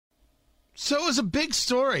So it was a big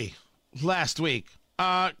story last week,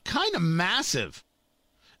 kind of massive.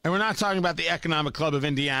 And we're not talking about the Economic Club of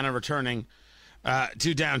Indiana returning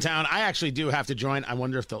to downtown. I actually do have to join. I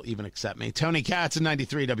wonder if they'll even accept me. Tony Katz in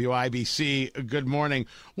 93 WIBC. Good morning.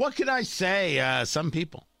 What can I say? Some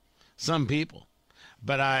people.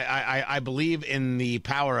 But I believe in the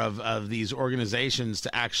power of these organizations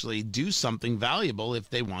to actually do something valuable if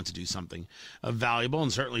they want to do something valuable,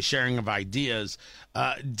 and certainly sharing of ideas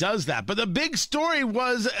does that. But the big story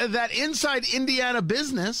was that Inside Indiana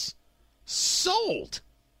Business sold.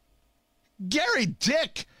 Gary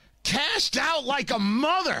Dick cashed out like a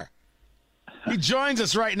mother. He joins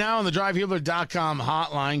us right now on the DriveHubler.com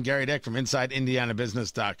hotline. Gary Dick from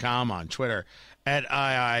InsideIndianaBusiness.com, on Twitter at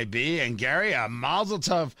IIB. And Gary, mazel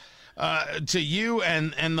tov to you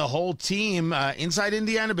and the whole team. Inside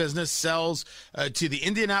Indiana Business sells to the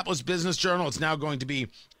Indianapolis Business Journal. It's now going to be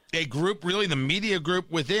a group, really the media group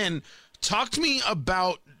within. Talk to me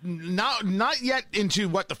about, not yet into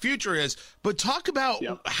what the future is, but talk about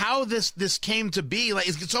how this came to be. Like,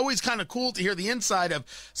 it's always kind of cool to hear the inside of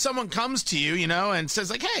someone comes to you, and says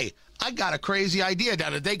like, "Hey, I got a crazy idea." Now,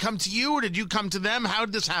 did they come to you or did you come to them? How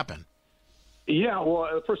did this happen? Yeah,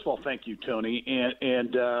 well, first of all, thank you, Tony.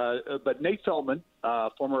 But Nate Feldman,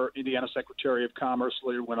 former Indiana Secretary of Commerce,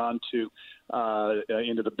 later went on to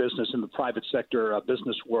into the business in the private sector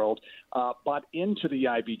business world, bought into the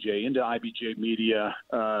IBJ, into IBJ Media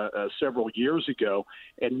several years ago.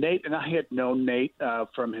 And Nate, and I had known Nate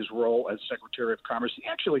from his role as Secretary of Commerce. He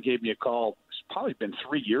actually gave me a call. It's probably been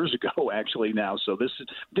 3 years ago, actually, now. So this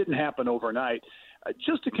didn't happen overnight.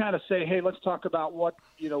 Just to kind of say, hey, let's talk about what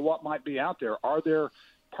might be out there. Are there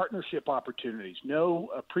partnership opportunities?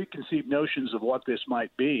 No preconceived notions of what this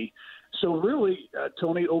might be. So really,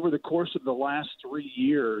 Tony, over the course of the last 3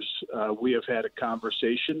 years, we have had a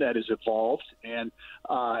conversation that has evolved and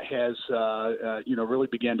has really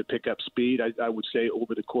began to pick up speed, I would say,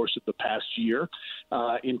 over the course of the past year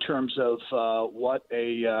in terms of what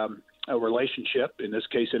a relationship, in this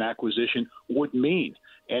case an acquisition, would mean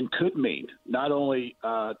and could mean, not only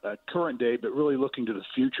current day, but really looking to the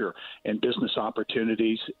future and business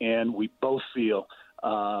opportunities. And we both feel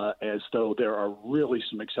as though there are really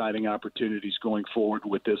some exciting opportunities going forward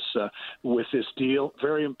with this deal.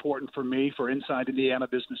 Very important for me, for Inside Indiana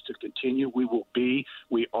Business to continue.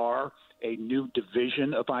 We are a new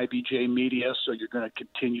division of IBJ Media, so you're going to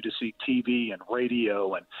continue to see TV and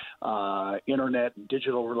radio and internet and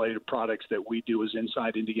digital-related products that we do as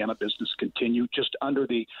Inside Indiana Business continue just under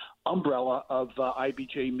the umbrella of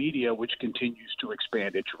IBJ Media, which continues to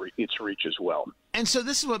expand its reach as well. And so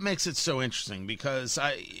this is what makes it so interesting, because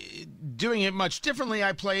doing it much differently,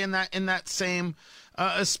 I play in that same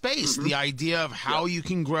space. Mm-hmm. The idea of how you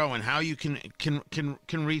can grow and how you can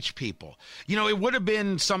reach people. It would have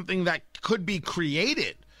been something that could be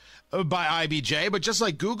created by IBJ, but just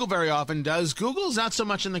like Google very often does, Google's not so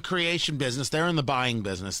much in the creation business. They're in the buying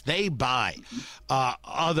business. They buy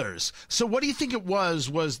others. So what do you think it was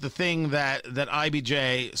the thing that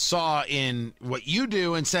IBJ saw in what you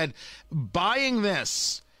do and said, buying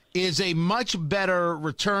this is a much better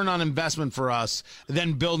return on investment for us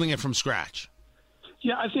than building it from scratch?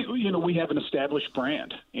 Yeah, I think, we have an established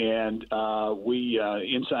brand, and we,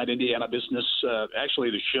 Inside Indiana Business, actually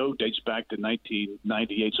the show dates back to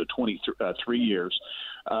 1998, so 23 years.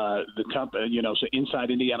 The company, so Inside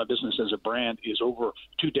Indiana Business as a brand is over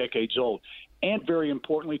 2 decades old. And very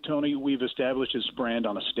importantly, Tony, we've established this brand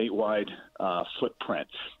on a statewide footprint.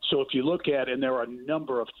 So if you look at, and there are a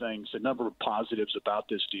number of things, a number of positives about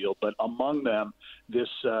this deal, but among them, this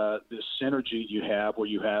synergy you have, where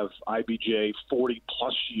you have IBJ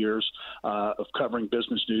 40-plus years of covering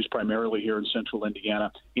business news, primarily here in Central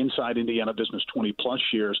Indiana, Inside Indiana Business 20-plus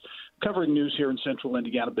years, covering news here in Central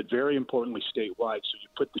Indiana, but very importantly statewide. So you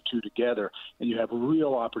put the two together, and you have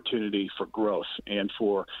real opportunity for growth and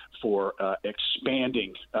for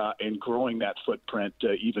expanding and growing that footprint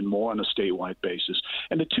even more on a statewide basis.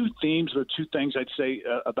 And the two things I'd say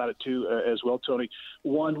about it too as well, Tony.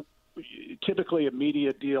 One, typically a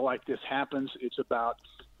media deal like this happens, it's about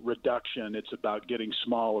reduction, it's about getting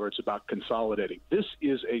smaller, it's about consolidating. This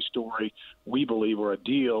is a story, we believe, or a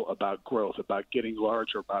deal about growth, about getting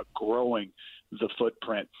larger, about growing the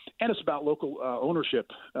footprint. And it's about local ownership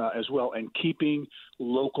as well, and keeping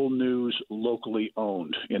local news locally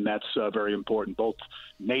owned. And that's very important. Both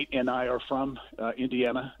Nate and I are from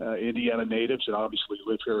Indiana natives, and obviously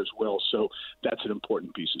live here as well. So that's an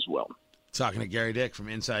important piece as well. Talking to Gary Dick from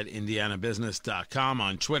InsideIndianaBusiness.com,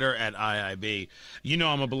 on Twitter at IIB.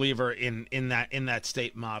 I'm a believer in that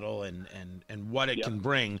state model and what it can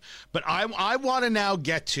bring. But I want to now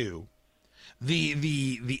get to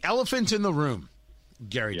The elephant in the room,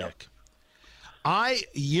 Gary Dick.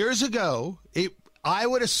 Years ago, I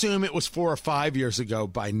would assume it was 4 or 5 years ago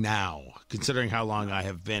by now, considering how long I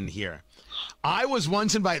have been here. I was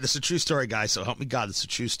once invited. This is a true story, guys, so help me God, it's a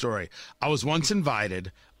true story. I was once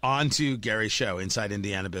invited onto Gary's show, Inside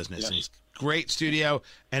Indiana Business. Yes. And great studio,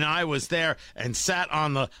 and I was there and sat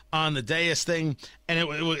on the dais thing, and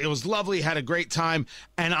it was lovely, had a great time,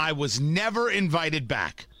 and I was never invited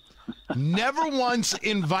back. Never once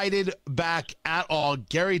invited back at all.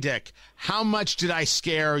 Gary Dick, how much did I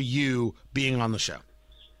scare you being on the show?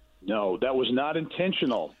 No, that was not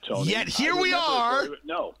intentional, Tony. Yet here we are.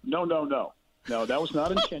 No, that was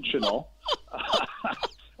not intentional.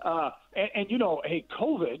 And hey,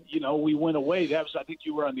 COVID, we went away. I think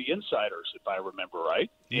you were on the Insiders, if I remember right.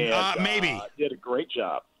 And, maybe. Did a great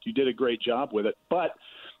job. You did a great job with it. But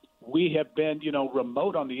we have been,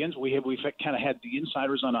 remote on the ends. We've kind of had the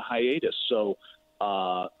Insiders on a hiatus. So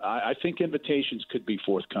I think invitations could be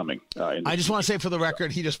forthcoming. I just want to say for the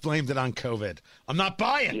record, he just blamed it on COVID. I'm not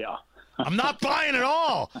buying. Yeah. I'm not buying at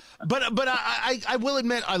all. But I will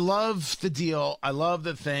admit, I love the deal. I love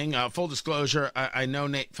the thing. Full disclosure, I know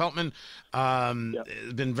Nate Feltman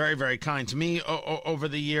has been very, very kind to me over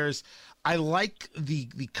the years. I like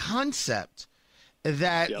the concept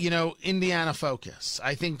that, Indiana focus.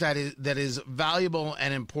 I think that is valuable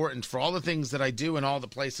and important for all the things that I do and all the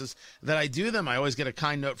places that I do them. I always get a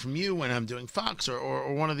kind note from you when I'm doing Fox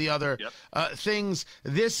or one of the other things.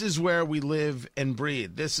 This is where we live and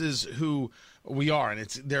breathe. This is who we are, and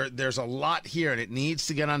there's a lot here, and it needs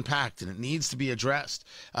to get unpacked, and it needs to be addressed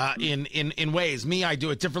in ways. Me, I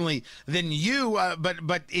do it differently than you,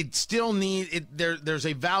 but it still there's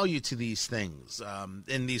a value to these things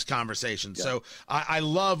in these conversations. Yeah. So I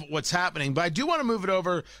love what's happening, but I do want to move it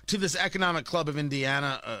over to this Economic Club of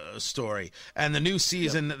Indiana story and the new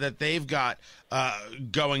season that they've got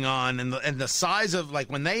going on, and the size of,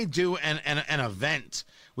 like, when they do an event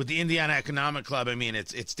with the Indiana Economic Club. I mean,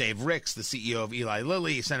 it's Dave Ricks, the CEO of Eli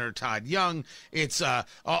Lilly, Senator Todd Young. It's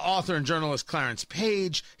author and journalist Clarence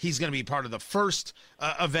Page. He's going to be part of the first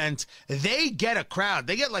event. They get a crowd.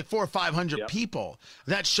 They get like 400 or 500 people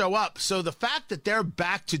that show up. So the fact that they're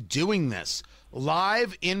back to doing this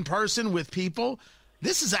live in person with people,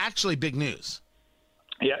 this is actually big news.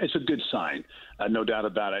 Yeah, it's a good sign, no doubt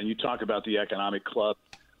about it. And you talk about the Economic Club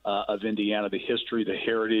of Indiana, the history, the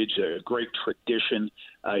heritage, a great tradition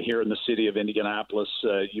here in the city of Indianapolis.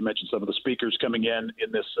 You mentioned some of the speakers coming in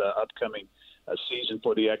this upcoming season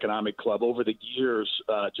for the Economic Club. Over the years,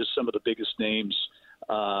 just some of the biggest names,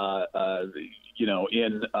 in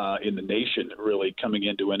the nation, really coming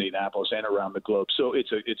into Indianapolis and around the globe. So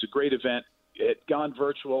it's a great event. It gone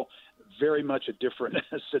virtual. Very much a different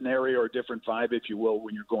scenario or different vibe, if you will,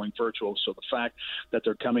 when you're going virtual. So the fact that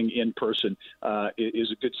they're coming in person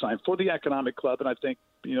is a good sign for the Economic Club, and I think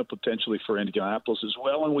potentially for Indianapolis as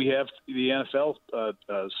well. And we have the NFL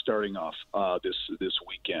starting off this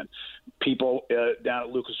weekend. People down at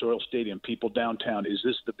Lucas Oil Stadium, people downtown. Is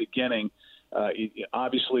this the beginning?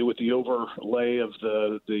 Obviously, with the overlay of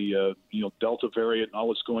the Delta variant and all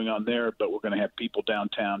that's going on there, but we're going to have people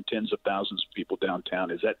downtown, tens of thousands of people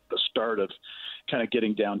downtown. Is that the start of kind of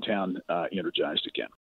getting downtown energized again?